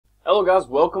Hello guys,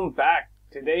 welcome back.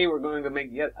 Today we're going to make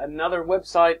yet another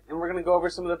website and we're going to go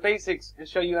over some of the basics and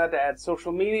show you how to add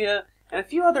social media and a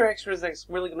few other extras that's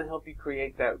really going to help you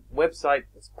create that website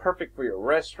that's perfect for your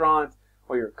restaurant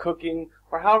or your cooking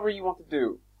or however you want to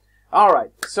do.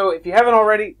 Alright, so if you haven't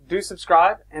already, do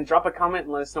subscribe and drop a comment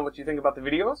and let us know what you think about the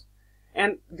videos.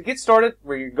 And to get started,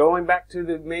 we're going back to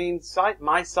the main site,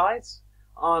 My Sites,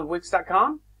 on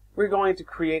Wix.com. We're going to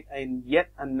create yet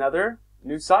another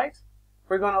new site.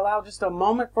 We're going to allow just a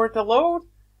moment for it to load,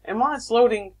 and while it's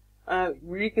loading,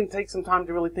 we can take some time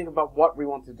to really think about what we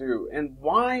want to do, and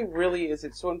why really is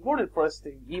it so important for us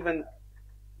to, even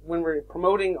when we're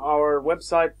promoting our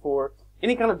website for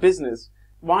any kind of business,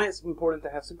 why it's important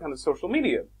to have some kind of social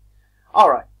media.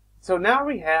 Alright, so now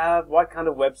we have what kind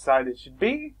of website it should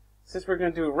be. Since we're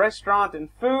going to do restaurant and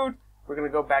food, we're going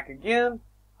to go back again,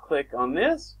 click on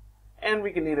this, and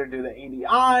we can either do the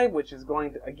ADI, which is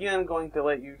going to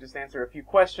let you just answer a few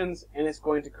questions, and it's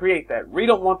going to create that. We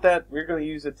don't want that. We're going to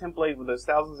use a template with those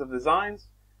thousands of designs.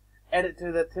 Edit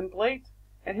to the template,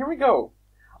 and here we go.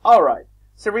 Alright,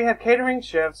 so we have catering,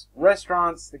 chefs,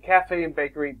 restaurants, the cafe and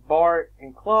bakery, bar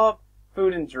and club,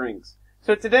 food and drinks.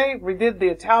 So today, we did the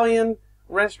Italian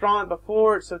restaurant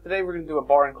before, so today we're going to do a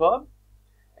bar and club.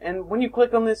 And when you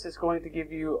click on this, it's going to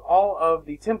give you all of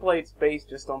the templates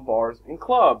based just on bars and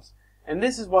clubs. And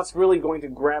this is what's really going to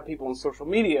grab people on social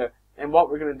media and what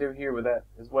we're going to do here with that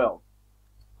as well.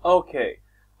 Okay.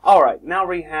 Alright, now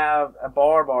we have a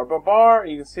bar.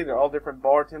 You can see they're all different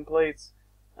bar templates.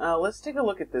 Let's take a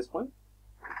look at this one.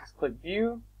 Just click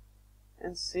View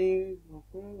and see.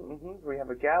 We have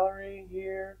a gallery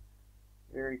here.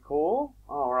 Very cool.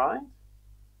 Alright.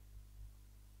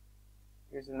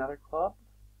 Here's another club.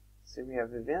 See, we have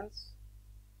events.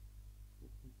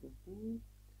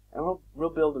 And we'll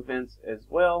build events as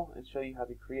well and show you how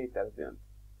to create that event.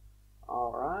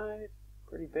 Alright,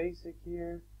 pretty basic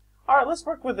here. Alright, let's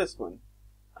work with this one.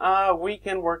 We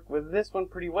can work with this one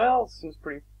pretty well. It seems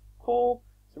pretty cool.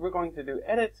 So we're going to do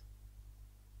edit.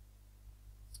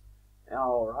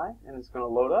 Alright, and it's going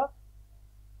to load up.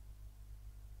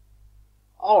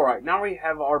 Alright, now we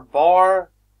have our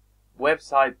bar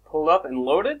website pulled up and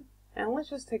loaded. And let's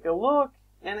just take a look.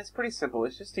 And it's pretty simple.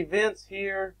 It's just events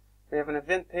here. We have an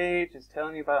event page. It's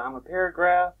telling you about I'm a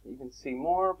paragraph. You can see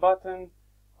more button.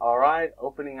 Alright,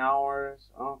 opening hours.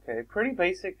 Okay, pretty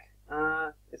basic.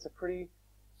 It's a pretty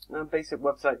basic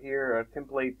website here, a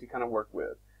template to kind of work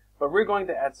with. But we're going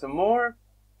to add some more.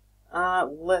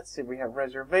 Let's see, we have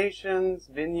reservations,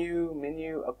 venue,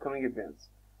 menu, upcoming events.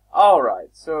 Alright,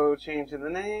 so changing the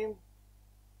name.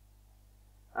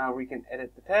 We can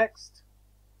edit the text.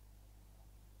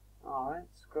 Alright,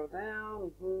 scroll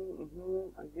down,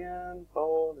 again,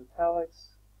 bold,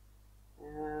 italics,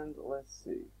 and let's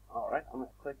see. Alright, I'm going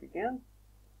to click again,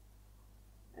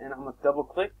 and I'm going to double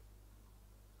click,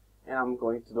 and I'm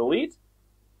going to delete,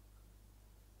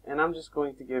 and I'm just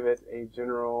going to give it a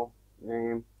general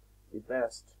name, the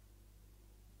best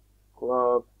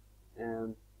club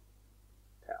and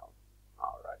town.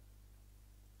 Alright.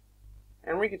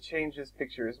 And we could change this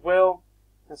picture as well.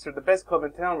 And so the best club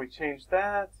in town, we change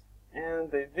that.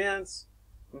 And the events,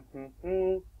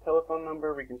 telephone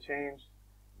number, we can change.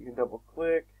 You can double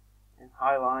click and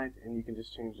highlight, and you can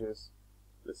just change this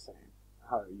the same,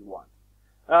 however you want.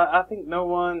 I think no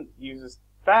one uses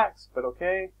fax, but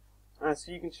okay.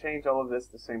 So you can change all of this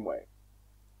the same way.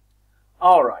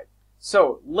 Alright,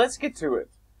 so let's get to it.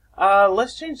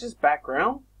 Let's change this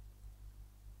background.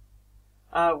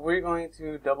 We're going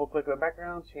to double click the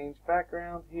background, change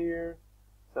background here.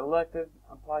 Selected,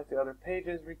 apply to other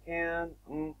pages we can.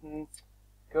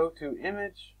 Go to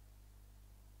image.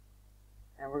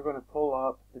 And we're going to pull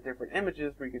up the different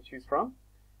images we can choose from.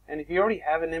 And if you already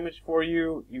have an image for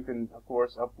you, you can, of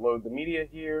course, upload the media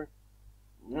here.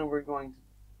 And we're going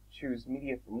to choose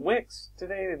media from Wix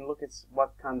today and look at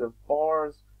what kind of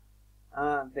bars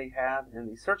they have in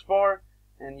the search bar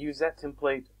and use that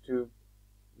template to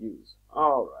use.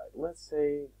 Alright, let's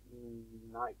say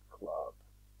nightclub.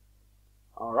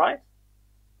 Alright,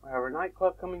 we have our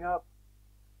nightclub coming up.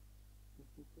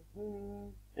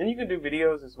 And you can do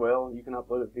videos as well. You can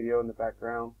upload a video in the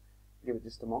background. Give it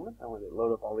just a moment. I want to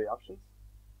load up all the options.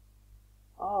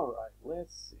 Alright,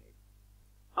 let's see.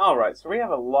 Alright, so we have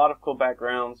a lot of cool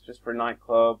backgrounds just for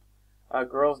nightclub.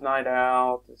 Girls' night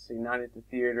out. Let's see, night at the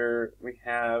theater. We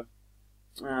have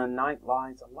night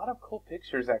lights. A lot of cool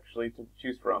pictures actually to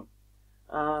choose from.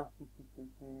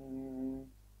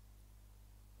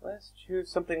 Let's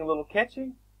choose something a little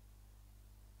catchy.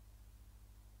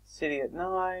 City at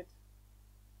night.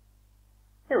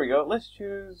 Here we go. Let's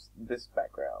choose this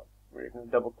background. We're going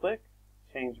to double click,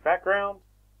 change background.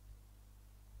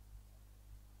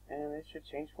 it should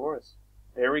change for us.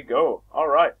 There we go.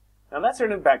 Alright. Now that's our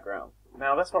new background.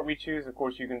 Now that's what we choose. Of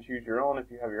course, you can choose your own if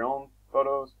you have your own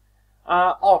photos.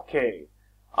 Okay.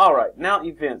 Alright, now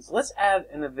events. Let's add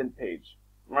an event page.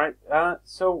 Right?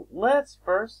 So let's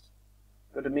first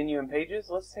go to menu and pages.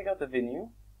 Let's take out the venue.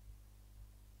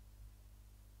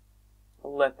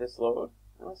 We'll let this load.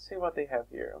 And let's see what they have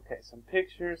here. Okay, some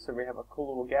pictures. So we have a cool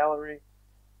little gallery.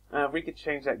 We could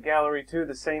change that gallery to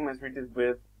the same as we did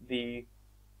with the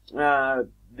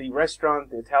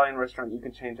restaurant, the Italian restaurant. You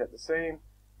can change that the same.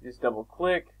 Just double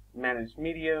click, manage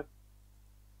media.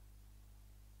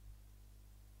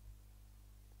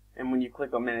 And when you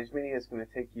click on manage media, it's going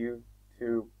to take you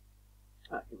to,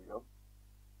 here we go.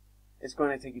 It's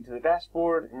going to take you to the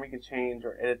dashboard, and we can change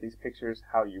or edit these pictures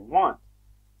how you want.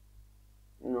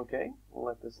 Okay, we'll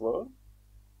let this load.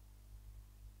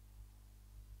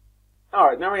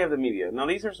 Alright, now we have the media. Now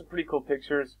these are some pretty cool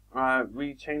pictures.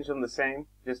 We change them the same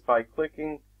just by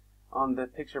clicking on the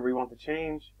picture we want to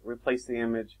change, replace the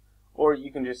image, or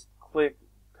you can just click,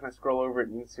 kind of scroll over it,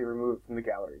 and you can see remove it from the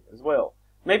gallery as well.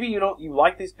 Maybe you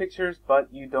like these pictures, but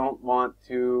you don't want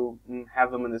to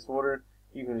have them in this order.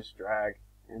 You can just drag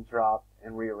and drop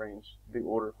and rearrange the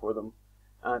order for them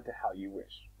to how you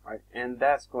wish, right? And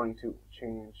that's going to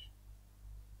change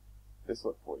this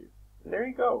look for you. And there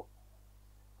you go.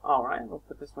 Alright, we'll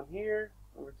put this one here,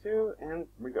 number 2, and here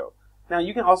we go. Now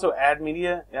you can also add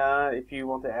media. If you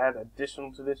want to add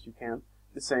additional to this, you can.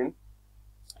 The same.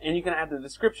 And you can add the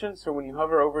description, so when you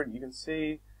hover over it, you can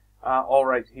see all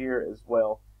right here as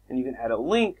well. And you can add a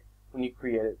link when you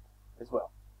create it as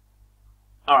well.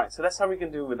 Alright, so that's how we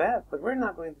can do with that, but we're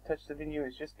not going to touch the venue.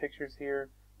 It's just pictures here,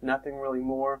 nothing really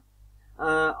more.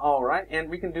 Alright, and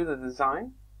we can do the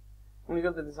design. When you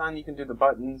go to the design, you can do the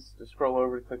buttons, to scroll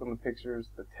over to click on the pictures,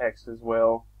 the text as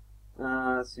well.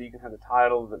 So you can have the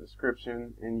title, the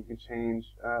description, and you can change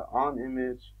on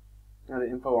image, the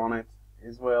info on it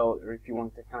as well, or if you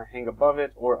want to kind of hang above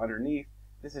it or underneath.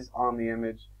 This is on the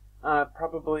image.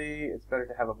 Probably it's better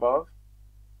to have above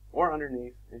or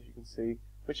underneath, as you can see,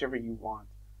 whichever you want.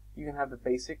 You can have the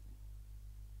basic.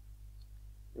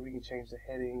 We can change the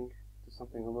heading to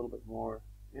something a little bit more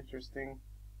interesting.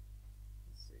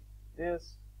 Let's see.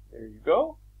 This. There you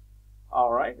go.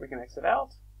 Alright, we can exit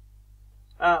out.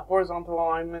 Horizontal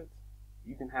alignment.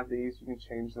 You can have these. You can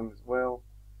change them as well.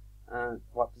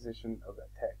 What position of that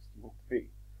text you want to be.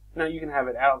 Now you can have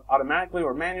it out automatically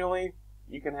or manually.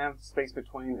 You can have space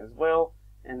between as well.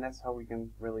 And that's how we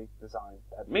can really design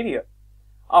that media.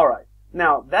 Alright.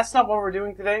 Now, that's not what we're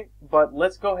doing today, but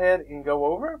let's go ahead and go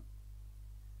over.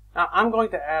 Now, I'm going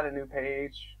to add a new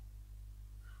page.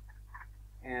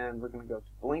 And we're going to go to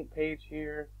blank page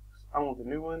here. I want the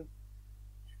new one.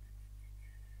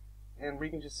 And we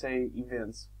can just say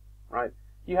events, right?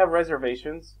 You have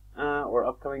reservations or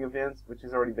upcoming events, which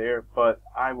is already there, but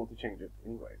I want to change it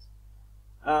anyways.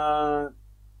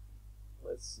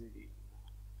 Let's see.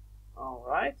 All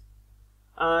right.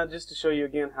 Just to show you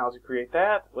again how to create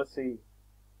that, let's see.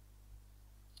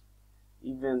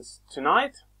 Events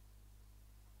tonight.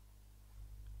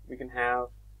 We can have,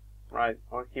 right,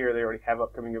 or here they already have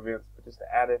upcoming events, but just to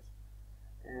add it,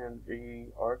 and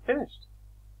we are finished.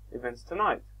 Events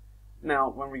tonight. Now,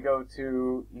 when we go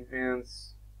to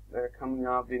events that are coming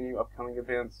up, venue, upcoming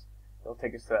events, it'll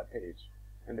take us to that page.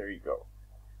 And there you go.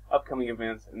 Upcoming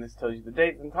events, and this tells you the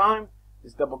date and time.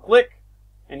 Just double click,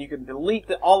 and you can delete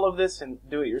all of this and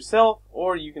do it yourself,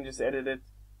 or you can just edit it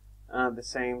the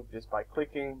same just by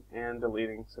clicking and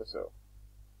deleting, so.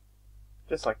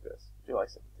 Just like this, July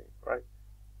 17th, right?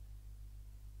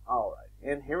 Alright,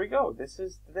 and here we go. This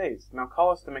is the days. Now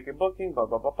call us to make a booking, blah,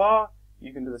 blah, blah, blah.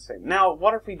 You can do the same. Now,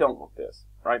 what if we don't want this,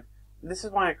 right? This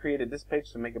is why I created this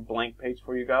page, to make a blank page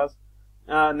for you guys.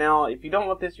 Now, if you don't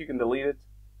want this, you can delete it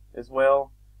as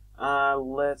well.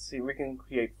 Let's see, we can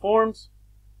create forms.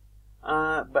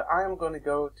 But I am going to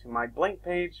go to my blank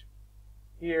page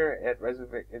here at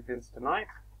Events Tonight.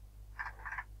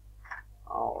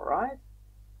 Alright.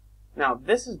 Now,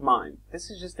 this is mine.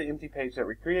 This is just the empty page that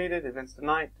we created, Events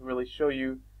Tonight, to really show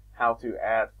you how to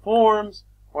add forms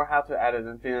or how to add an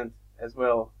event as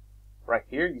well. Right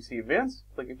here, you see events.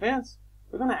 Click events.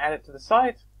 We're going to add it to the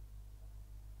site.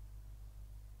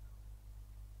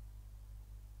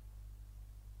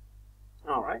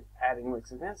 Alright, adding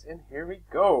WIX events, and here we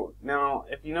go. Now,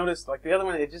 if you notice, like the other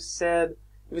one, it just said,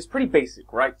 it was pretty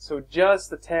basic, right? So just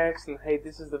the text and, hey,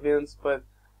 this is the events, but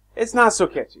it's not so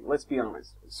catchy, let's be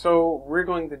honest. So we're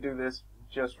going to do this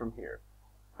just from here.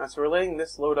 So we're letting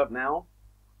this load up now.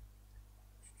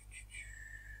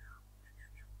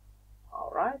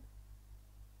 Alright.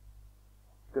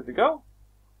 Good to go.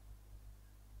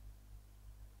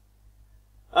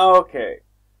 Okay,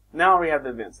 now we have the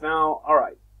events. Now,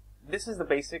 alright, this is the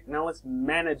basic. Now let's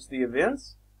manage the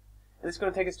events. And it's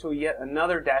going to take us to yet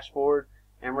another dashboard,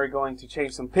 and we're going to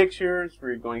change some pictures,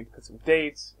 we're going to put some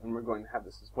dates, and we're going to have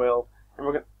this as well, and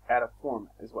we're going to add a form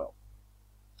as well.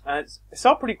 It's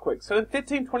all pretty quick. So in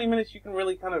 15-20 minutes, you can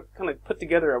really kind of put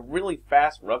together a really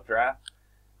fast rough draft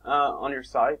on your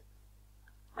site.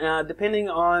 Depending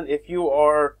on if you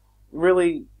are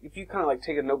really, if you kind of like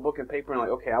take a notebook and paper and like,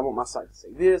 okay, I want my site to say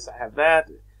this, I have that,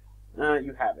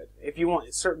 you have it. If you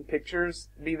want certain pictures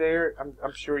to be there, I'm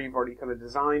sure you've already kind of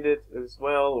designed it as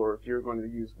well, or if you're going to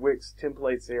use WIX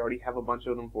templates, they already have a bunch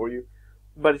of them for you.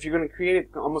 But if you're going to create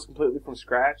it almost completely from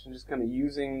scratch and just kind of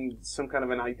using some kind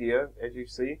of an idea, as you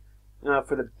see,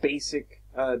 for the basic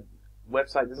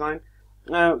website design,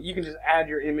 you can just add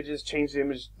your images, change the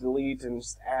image, delete, and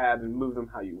just add and move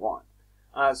them how you want.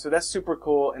 So that's super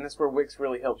cool, and that's where WIX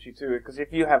really helps you too, because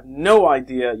if you have no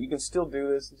idea, you can still do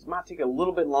this. It might take a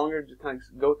little bit longer to kind of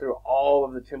go through all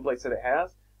of the templates that it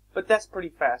has, but that's pretty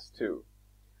fast too.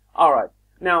 Alright,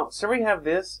 now, so we have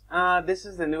this. This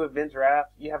is the new event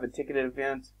draft. You have a ticketed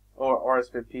event, or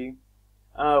RSVP,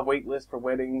 wait list for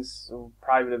weddings, or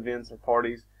private events, or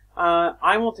parties.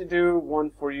 I want to do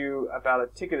one for you about a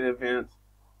ticketed event.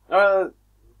 So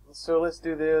let's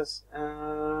do this.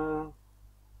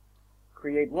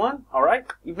 Create one. Alright.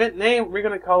 Event name, we're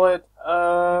going to call it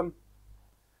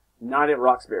Night at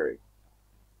Roxbury.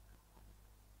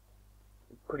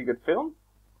 Pretty good film.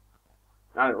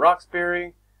 Night at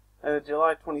Roxbury.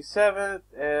 July 27th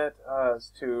it's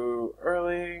too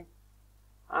early.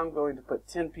 I'm going to put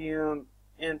 10 p.m.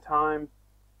 end time.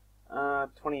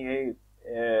 28th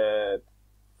at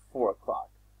 4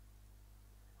 o'clock.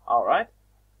 Alright.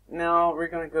 Now we're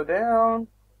going to go down.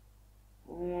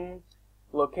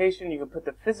 Location, you can put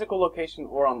the physical location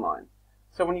or online.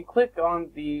 So when you click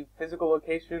on the physical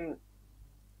location,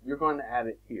 you're going to add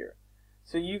it here.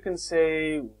 So you can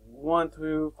say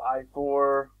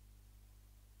 1254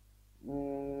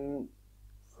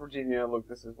 Virginia. Look,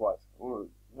 this is what?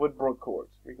 Woodbrook Court.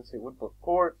 We can say Woodbrook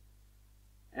Court,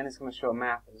 and it's going to show a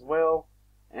map as well,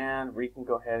 and we can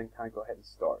go ahead and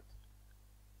start.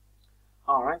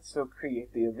 Alright, so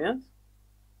create the event.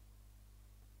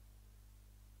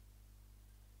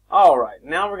 Alright,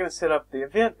 now we're going to set up the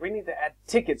event. We need to add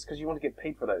tickets because you want to get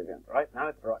paid for that event, right? Not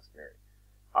at the Roxbury.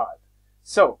 Alright,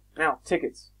 so now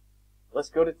tickets. Let's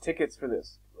go to tickets for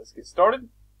this. Let's get started.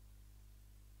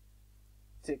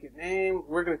 Ticket name,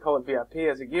 we're going to call it VIP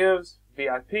as it gives.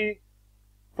 VIP.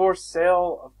 For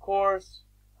sale, of course.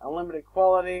 Unlimited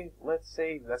quality, let's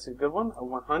say that's a good one, a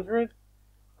 100.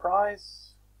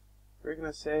 Price, we're going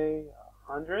to say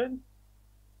 100.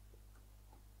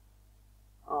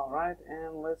 Alright,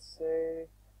 and let's say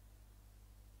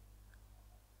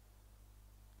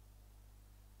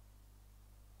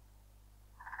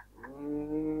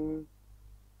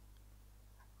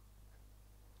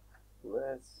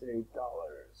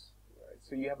dollars. Right,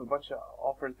 so you have a bunch of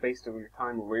offers based on your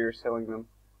time or where you're selling them.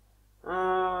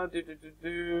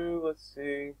 Let's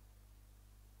see.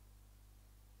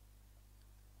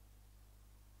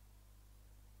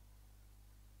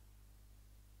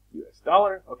 US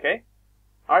dollar, okay.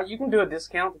 Alright, you can do a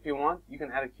discount if you want. You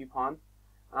can add a coupon.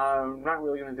 I'm not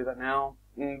really going to do that now,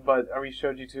 but I already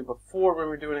showed you to before when we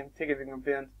were doing a ticketing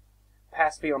event.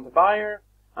 Pass fee on the buyer.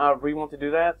 We want to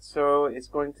do that, so it's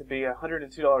going to be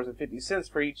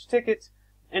 $102.50 for each ticket,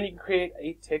 and you can create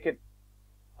a ticket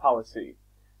policy.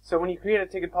 So when you create a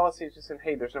ticket policy, it's just saying,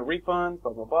 hey, there's no refund,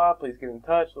 blah, blah, blah, please get in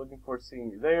touch, looking forward to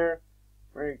seeing you there,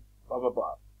 right, blah, blah,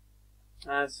 blah.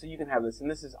 So you can have this,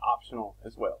 and this is optional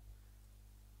as well.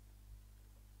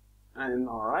 And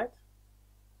alright,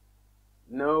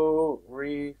 no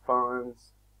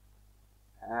refunds,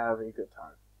 have a good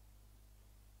time.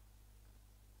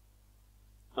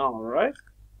 Alright,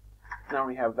 now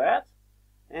we have that,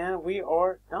 and we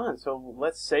are done. So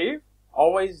let's save.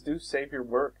 Always do save your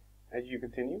work as you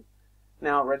continue.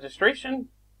 Now registration.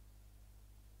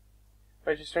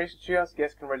 Registration kiosks,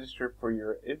 guests can register for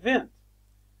your event.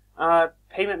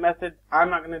 Payment method, I'm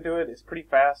not going to do it. It's pretty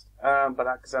fast,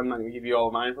 because I'm not going to give you all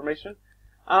of my information.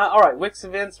 Alright, WIX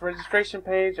events registration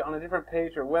page. On a different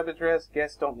page or web address,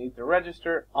 guests don't need to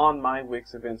register. On my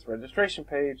WIX events registration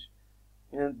page,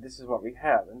 and this is what we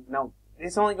have. And now,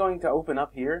 it's only going to open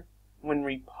up here when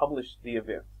we publish the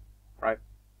event, right?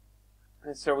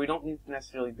 And so we don't need to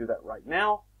necessarily do that right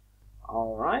now.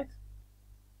 Alright.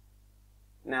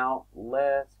 Now,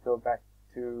 let's go back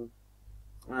to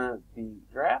the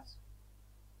drafts.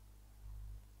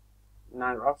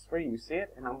 Night at Roxbury, you see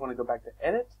it, and I'm going to go back to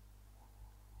edit.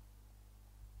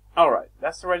 Alright,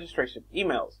 that's the registration.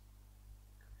 Emails.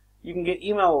 You can get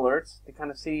email alerts to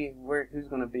kind of see who's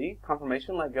going to be.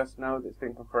 Confirmation, let us know that it's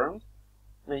been confirmed.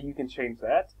 Now you can change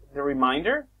that. The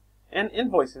reminder, and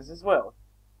invoices as well.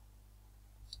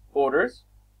 Orders.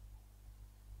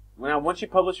 Now, once you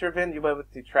publish your event, you'll be able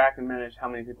to track and manage how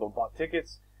many people bought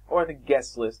tickets, or the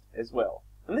guest list as well.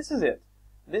 And this is it.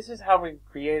 This is how we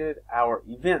created our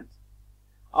event.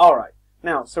 Alright,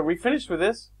 now, so we finished with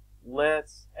this.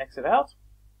 Let's exit out.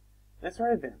 That's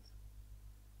our event.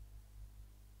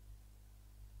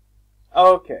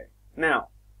 Okay, now,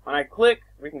 when I click,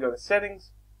 we can go to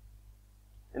settings.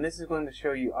 And this is going to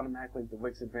show you automatically the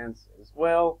WIX events as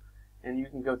well. And you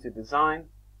can go to design,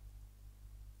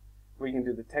 where you can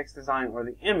do the text design or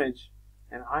the image.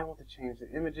 And I want to change the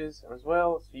images as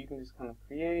well. So you can just kind of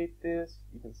create this.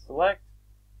 You can select.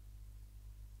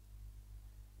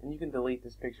 And you can delete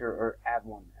this picture or add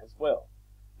one as well.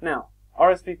 Now,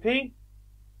 RSVP.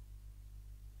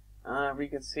 We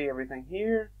can see everything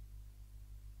here.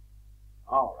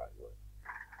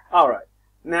 Alright.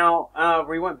 Now,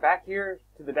 we went back here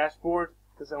to the dashboard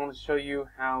because I want to show you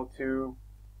how to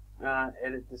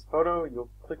edit this photo.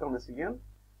 You'll click on this again.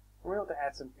 We're able to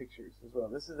add some pictures as well.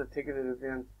 This is a ticketed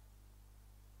event.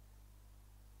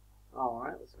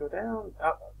 Alright, let's go down.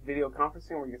 Video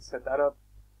conferencing, where you can set that up.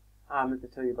 I meant to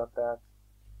tell you about that.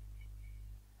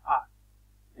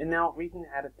 And now we can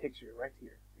add a picture right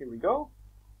here. Here we go.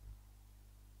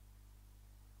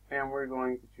 And we're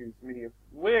going to choose media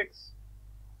from WIX.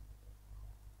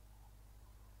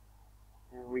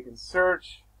 And we can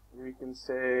search. We can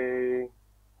say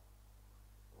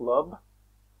club.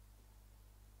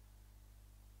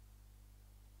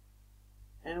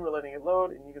 And we're letting it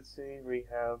load, and you can see we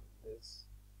have this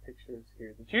pictures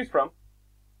here to choose from.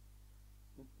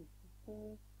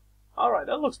 Alright,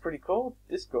 that looks pretty cool.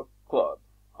 Disco Club.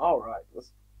 Alright,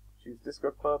 let's choose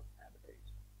Disco Club, add the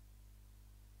page.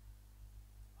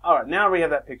 Alright, now we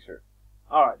have that picture.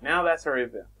 Alright, now that's our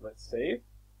event. Let's save.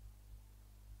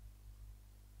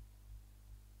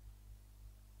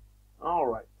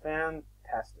 Alright,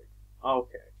 fantastic.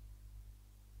 Okay.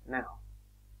 Now,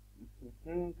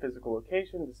 physical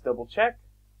location, just double check.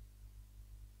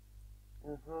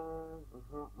 And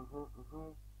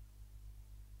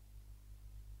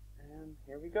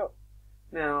here we go.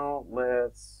 Now,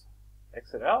 let's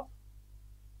exit out.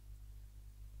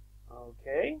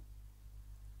 Okay.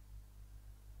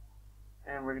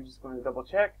 And we're just going to double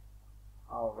check.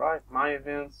 Alright, my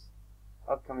events,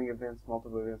 upcoming events,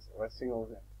 multiple events, or a single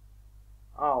event.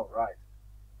 Alright.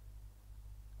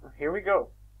 Here we go.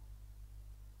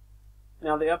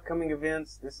 Now the upcoming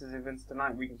events, this is events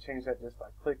tonight. We can change that just by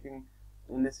clicking.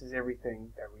 And this is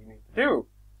everything that we need to do.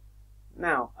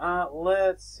 Now,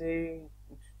 let's see.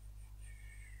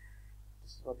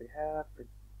 This is what they have for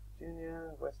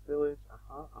Virginia, West Village.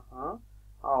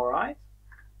 Alright.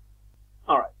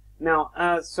 Alright. Now,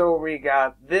 so we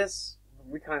got this.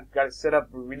 We kind of got it set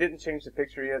up. We didn't change the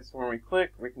picture yet, so when we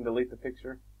click, we can delete the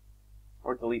picture.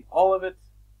 Or delete all of it.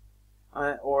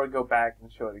 Or go back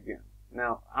and show it again.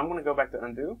 Now, I'm going to go back to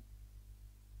undo.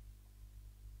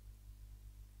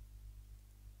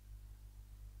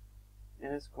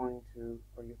 And it's going to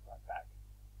bring it right back.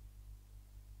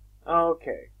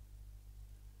 Okay.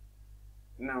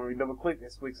 Now, when we double click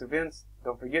this WIX events,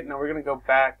 don't forget, now we're going to go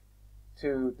back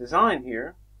to design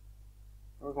here.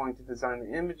 We're going to design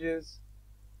the images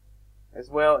as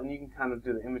well, and you can kind of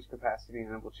do the image capacity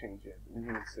and it will change it, and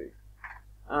you can see.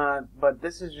 But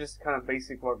this is just kind of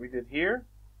basic what we did here.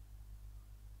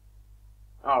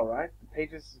 Alright, the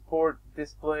pages support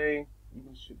display, you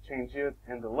can change it,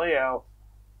 and the layout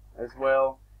as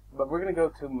well. But we're going to go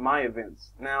to my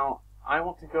events. Now, I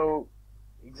want to go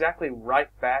exactly right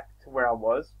back to where I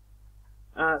was.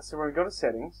 So we're going to go to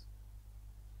settings.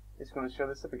 It's going to show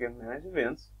this up again, manage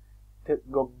events. To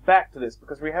go back to this,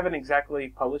 because we haven't exactly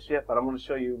published yet, but I'm going to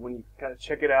show you when you kind of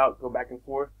check it out, go back and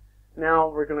forth. Now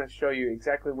we're going to show you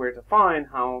exactly where to find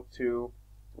how to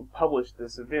publish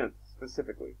this event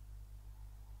specifically.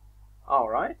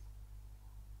 Alright.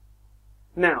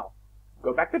 Now,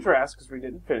 go back to drafts because we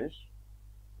didn't finish,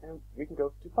 and we can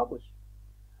go to publish.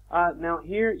 Now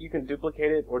here you can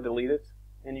duplicate it or delete it,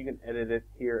 and you can edit it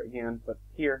here again, but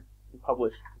here,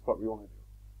 publish is what we want to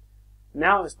do.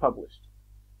 Now it's published.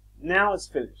 Now it's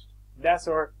finished. That's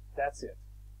it.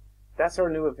 That's our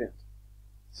new event.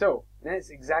 So, now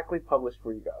it's exactly published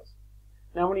for you guys.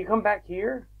 Now when you come back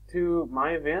here to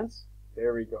my events,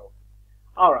 there we go.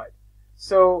 Alright,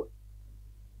 so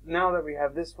now that we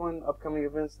have this one, upcoming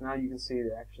events, now you can see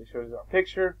it actually shows our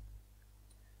picture.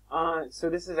 So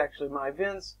this is actually my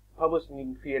events, published, and you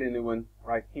can create a new one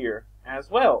right here as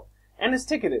well. And it's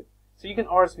ticketed. So you can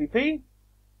RSVP,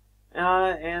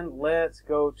 And let's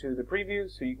go to the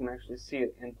preview so you can actually see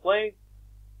it in play.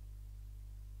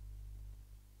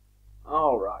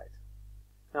 Alright.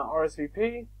 Now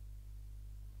RSVP.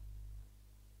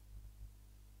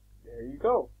 There you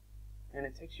go. And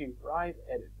it takes you right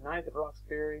at it. Night at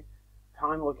Roxbury.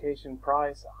 Time, location,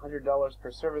 price, $100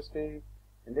 per service fee.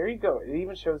 And there you go. It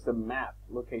even shows the map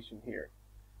location here.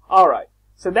 Alright.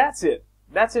 So that's it.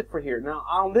 That's it for here. Now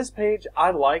on this page,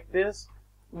 I like this.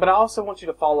 But I also want you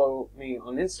to follow me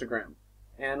on Instagram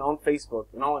and on Facebook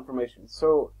and all information.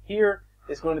 So here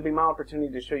is going to be my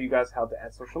opportunity to show you guys how to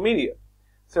add social media.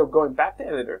 So going back to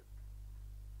editor,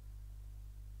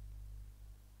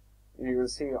 you're going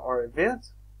to see our event.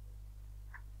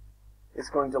 It's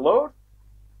going to load.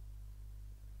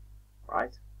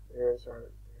 Right. There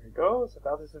it goes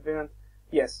about this event.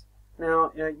 Yes.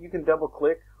 Now you can double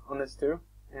click on this too,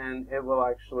 and it will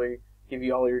actually give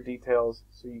you all your details,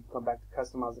 so you can come back to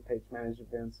customize the page, manage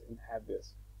events, and have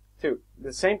this too.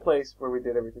 The same place where we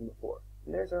did everything before.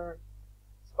 And there's our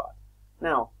spot.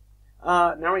 Now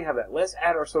we have that. Let's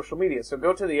add our social media. So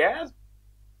go to the ad.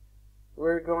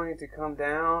 We're going to come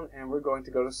down and we're going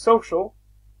to go to social.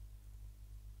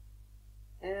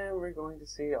 And we're going to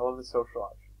see all of the social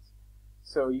options.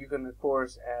 So you can, of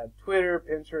course, add Twitter,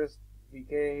 Pinterest,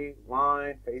 VK,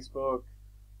 Line, Facebook,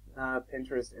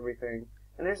 Pinterest, everything.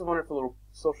 And there's a wonderful little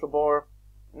social bar.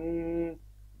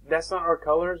 That's not our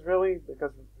colors, really,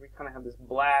 because we kind of have this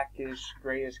blackish,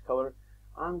 grayish color.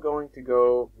 I'm going to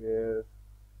go with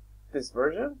this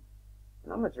version.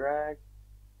 And I'm going to drag.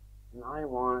 And I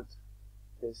want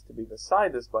this to be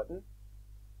beside this button.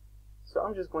 So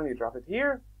I'm just going to drop it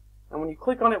here. And when you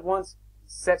click on it once,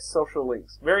 set social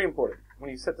links. Very important. When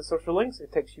you set the social links,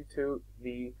 it takes you to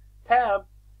the tab.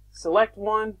 Select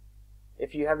one.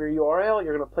 If you have your URL,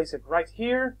 you're going to place it right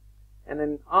here. And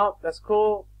then, oh, that's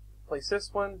cool. Place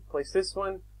this one,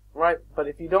 right? But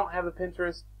if you don't have a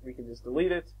Pinterest, we can just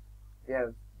delete it. If you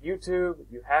have YouTube,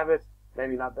 you have it.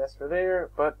 Maybe not best for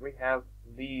there, but we have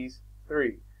these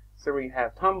three. So we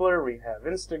have Tumblr, we have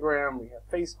Instagram, we have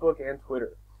Facebook, and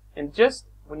Twitter. And just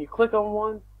when you click on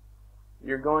one,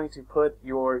 you're going to put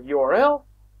your URL,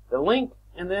 the link,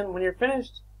 and then when you're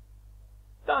finished,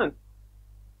 done.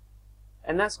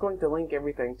 And that's going to link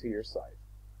everything to your site.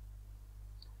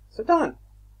 So done.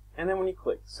 And then when you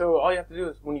click. So all you have to do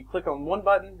is when you click on one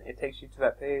button, it takes you to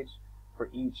that page for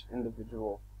each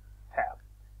individual tab.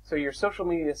 So your social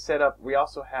media is set up. We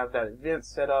also have that event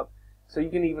set up. So you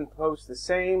can even post the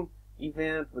same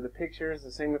event with the pictures,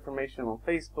 the same information on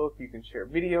Facebook. You can share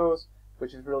videos,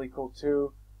 which is really cool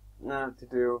too to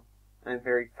do, and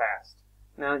very fast.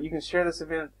 Now you can share this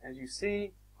event, as you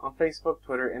see, on Facebook,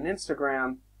 Twitter, and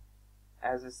Instagram,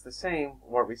 as it's the same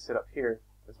what we set up here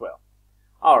as well.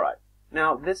 Alright,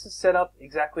 now this is set up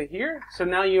exactly here, so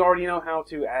now you already know how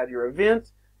to add your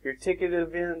event, your ticketed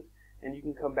event, and you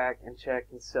can come back and check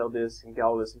and sell this and get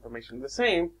all this information the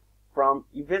same from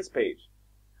events page.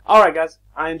 Alright guys,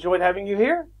 I enjoyed having you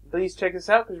here. Please check this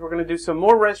out because we're going to do some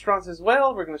more restaurants as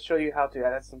well. We're going to show you how to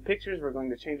add some pictures. We're going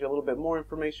to change a little bit more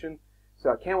information. So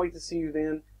I can't wait to see you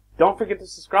then. Don't forget to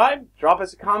subscribe, drop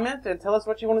us a comment, and tell us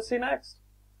what you want to see next.